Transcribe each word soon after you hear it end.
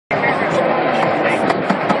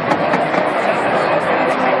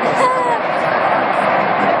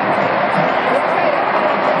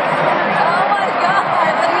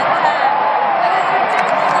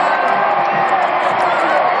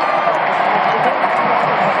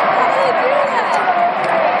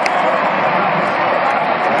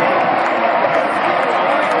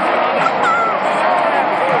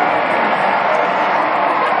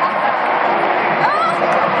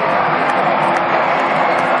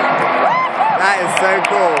So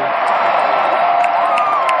cool.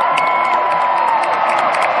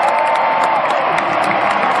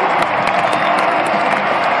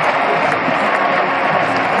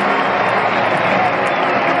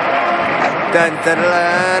 Dun, dun,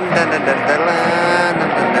 dun, dun, dun, dun, dun, dun,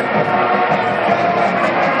 dun.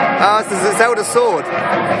 Oh, it's the Zelda sword.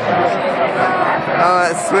 Oh,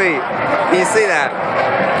 that's sweet. Can you see that?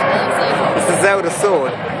 It's the Zelda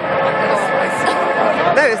sword.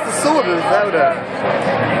 No, it's the sword of Zelda.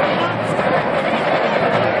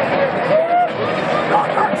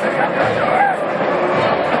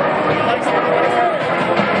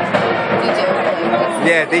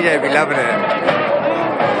 Yeah, DJ would be loving it.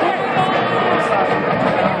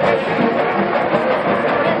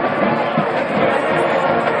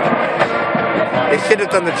 They should have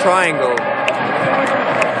done the triangle.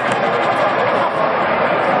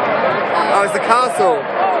 Oh, it's the castle.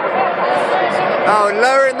 Oh,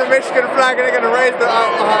 lowering the Michigan flag and they're going to raise the...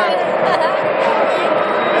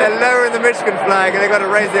 They're lowering the Michigan flag and they're going to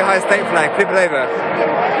raise the Ohio State flag. Flip it over.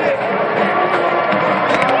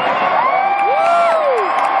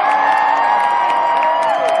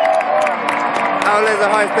 Oh, there's a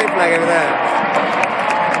Ohio State flag over there.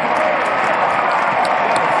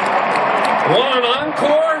 Want an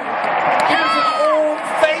encore? Here's an old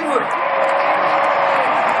favorite.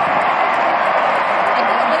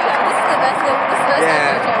 This is the best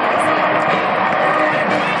Yeah.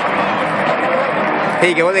 Here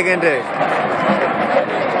you go, what are they going to do?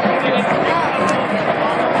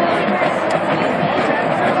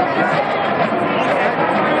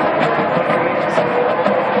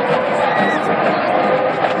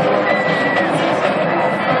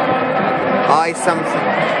 Something.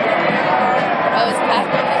 Oh, it's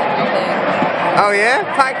Pac-Man. Oh yeah?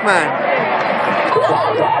 Pac-Man.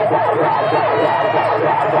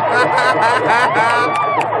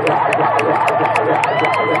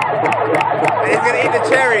 He's gonna eat the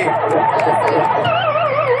cherry.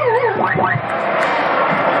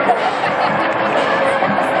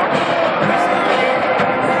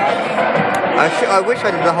 I wish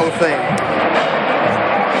I did the whole thing.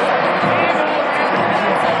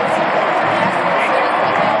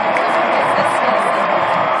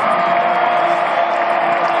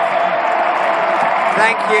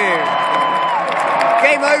 Thank you.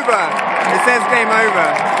 Game over. It says game over.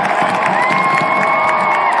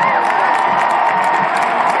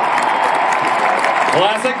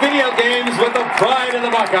 Classic video games with the pride of the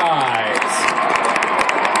Buckeyes.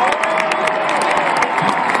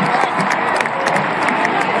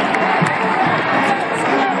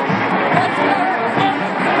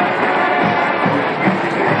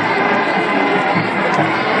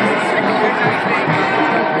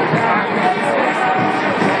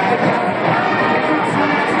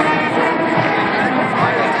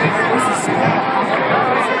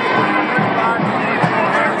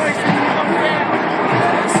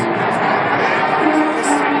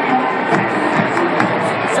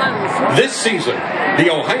 This season, the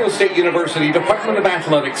Ohio State University Department of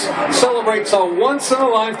Athletics celebrates a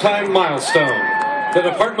once-in-a-lifetime milestone, the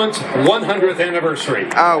department's 100th anniversary.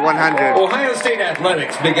 Oh, 100. Ohio State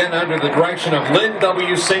athletics began under the direction of Lynn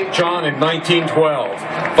W. St. John in 1912,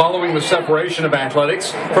 following the separation of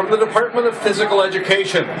athletics from the Department of Physical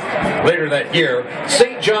Education. Later that year,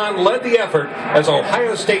 St. John led the effort as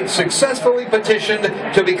Ohio State successfully petitioned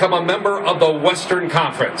to become a member of the Western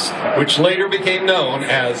Conference, which later became known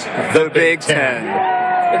as the Big Ten.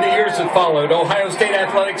 In the years that followed, Ohio State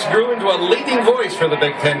athletics grew into a leading voice for the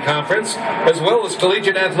Big Ten Conference, as well as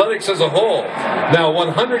collegiate athletics as a whole. Now,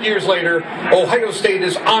 100 years later, Ohio State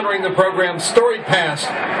is honoring the program's storied past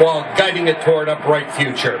while guiding it toward a bright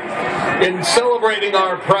future. In celebrating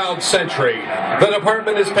our proud century, the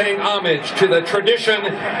department is paying homage to the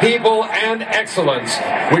tradition, people, and excellence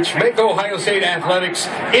which make Ohio State athletics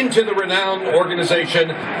into the renowned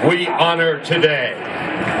organization we honor today.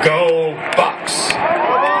 Go Bucks!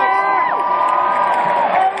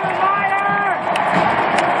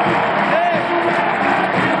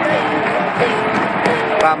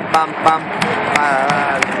 Bum, bum, bum.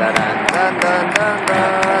 And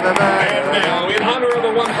now, in honor of the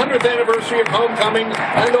 100th anniversary of homecoming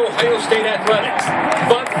and Ohio State athletics,